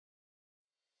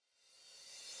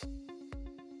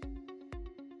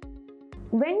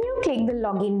When you click the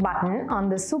login button on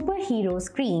the superhero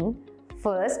screen,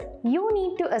 first you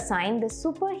need to assign the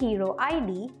superhero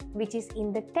ID, which is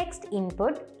in the text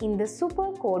input in the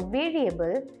supercode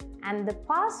variable, and the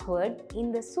password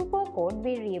in the supercode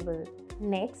variable.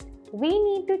 Next, we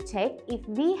need to check if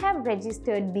we have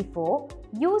registered before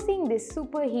using this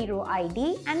superhero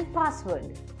ID and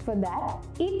password. For that,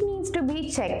 it needs to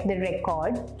be checked the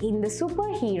record in the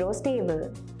superheroes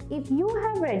table. If you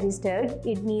have registered,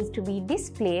 it needs to be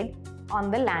displayed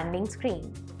on the landing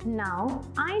screen. Now,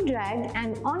 I dragged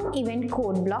an on-event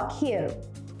code block here.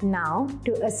 Now,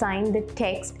 to assign the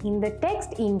text in the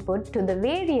text input to the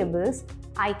variables,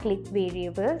 I click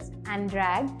Variables and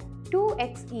drag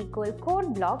 2x equal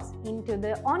code blocks into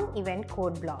the on-event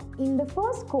code block. In the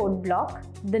first code block,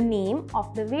 the name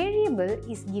of the variable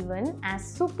is given as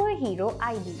superhero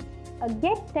ID. A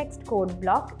getText code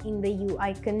block in the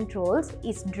UI controls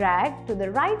is dragged to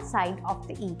the right side of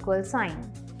the equal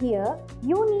sign. Here,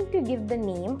 you need to give the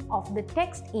name of the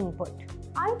text input.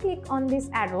 I click on this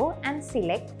arrow and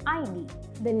select ID.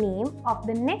 The name of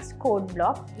the next code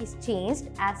block is changed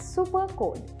as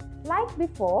supercode. Like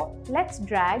before, let's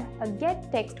drag a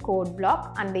getText code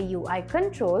block under UI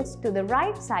controls to the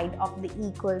right side of the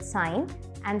equal sign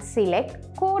and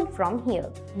select code from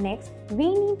here. Next,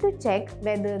 we need to check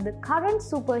whether the current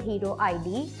superhero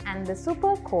ID and the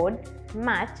supercode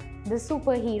match the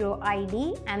superhero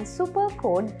ID and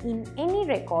supercode in any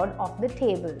record of the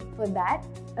table. For that,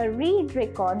 a read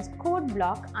records code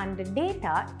block under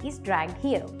data is dragged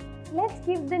here. Let's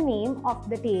give the name of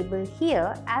the table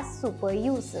here as super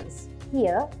users.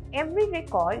 Here, every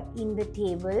record in the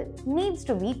table needs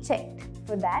to be checked.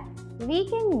 For that, we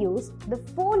can use the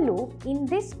for loop in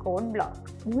this code block.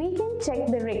 We can check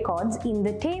the records in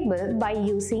the table by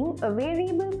using a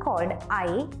variable called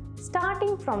I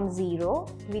starting from 0,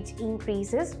 which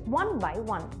increases 1 by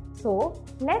 1. So,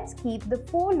 let's keep the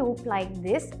for loop like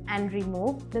this and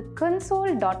remove the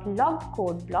console.log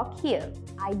code block here.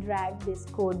 I drag this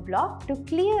code block to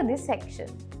clear this section.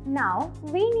 Now,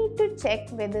 we need to check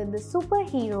whether the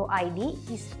superhero ID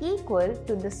is equal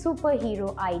to the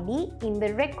superhero ID in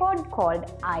the record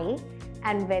called I,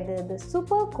 and whether the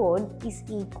supercode is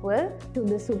equal to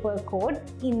the supercode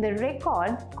in the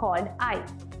record called I.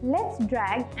 Let's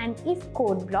drag an if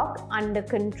code block under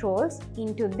controls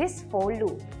into this for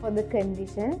loop. For the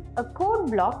condition, a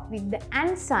code block with the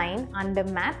and sign under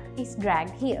math is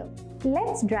dragged here.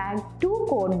 Let's drag two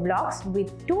code blocks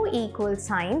with two equal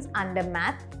signs under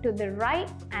math to the right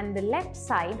and the left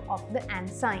side of the and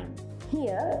sign.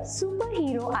 Here,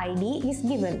 superhero ID is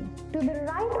given. To the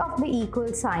right of the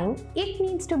equal sign, it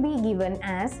needs to be given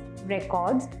as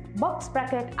records box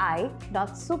bracket I dot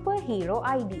superhero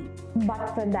ID.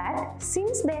 But for that,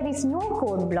 since there is no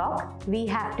code block, we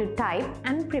have to type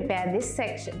and prepare this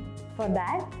section. For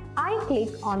that, I click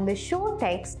on the show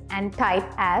text and type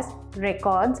as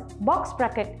records box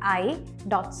bracket I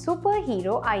dot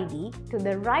superhero ID to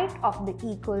the right of the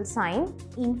equal sign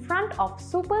in front of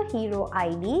superhero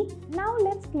ID. Now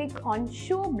let's click on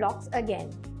show blocks again.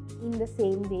 In the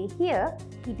same way here,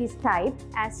 it is typed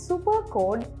as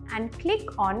supercode and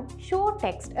click on show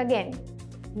text again.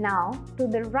 Now to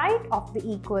the right of the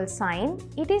equal sign,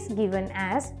 it is given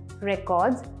as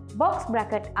records box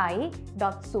bracket I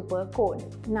dot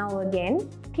supercode. Now again,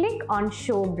 click on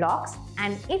show blocks,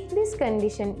 and if this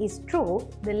condition is true,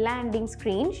 the landing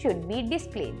screen should be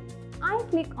displayed. I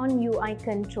click on UI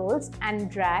controls and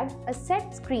drag a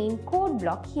set screen code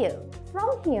block here.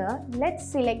 From here, let's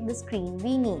select the screen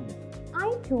we need.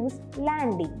 I choose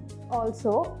landing.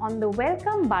 Also, on the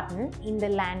welcome button in the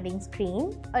landing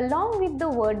screen, along with the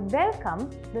word welcome,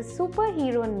 the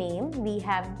superhero name we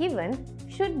have given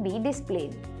should be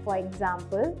displayed. For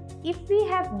example, if we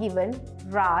have given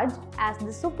Raj as the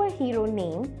superhero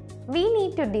name, we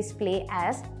need to display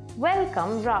as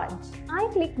Welcome Raj. I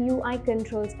click UI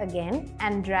controls again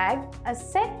and drag a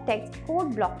set text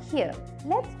code block here.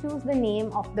 Let's choose the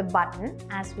name of the button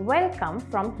as Welcome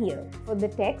from here. For the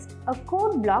text, a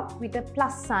code block with a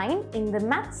plus sign in the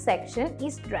math section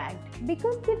is dragged.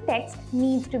 Because the text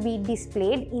needs to be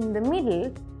displayed in the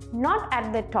middle, not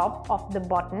at the top of the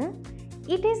button,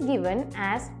 it is given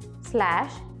as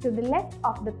slash to the left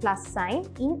of the plus sign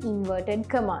in inverted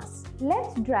commas.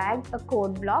 Let's drag a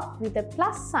code block with a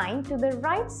plus sign to the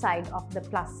right side of the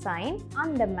plus sign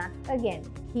under math again.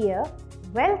 Here,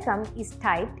 welcome is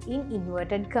typed in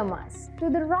inverted commas. To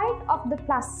the right of the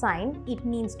plus sign, it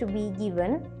needs to be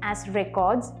given as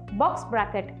records box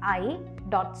bracket I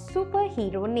dot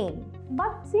superhero name.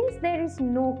 But since there is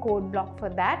no code block for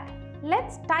that,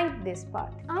 let's type this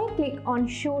part. I click on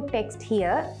show text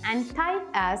here and type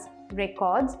as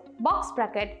records box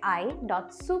bracket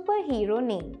I.superhero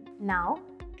name. Now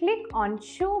click on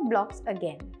Show Blocks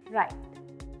again. Right.